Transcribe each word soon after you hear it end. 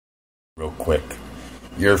Real quick.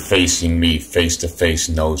 You're facing me face to face,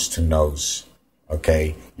 nose to nose.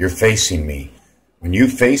 Okay? You're facing me. When you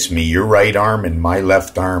face me, your right arm and my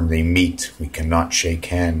left arm, they meet. We cannot shake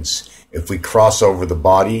hands. If we cross over the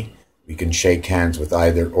body, we can shake hands with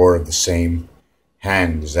either or of the same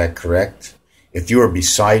hand. Is that correct? If you are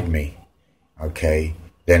beside me, okay,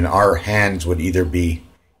 then our hands would either be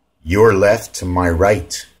your left to my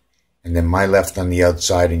right, and then my left on the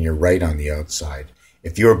outside and your right on the outside.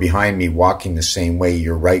 If you were behind me walking the same way,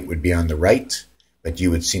 your right would be on the right, but you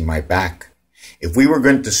would see my back. If we were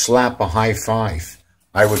going to slap a high five,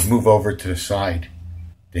 I would move over to the side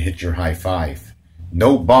to hit your high five.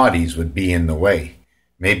 No bodies would be in the way.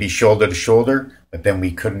 Maybe shoulder to shoulder, but then we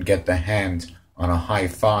couldn't get the hand on a high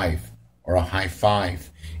five or a high five.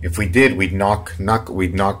 If we did, we'd knock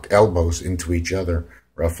elbows into each other.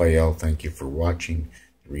 Raphael, thank you for watching.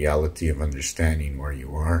 The reality of understanding where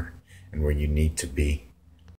you are and where you need to be.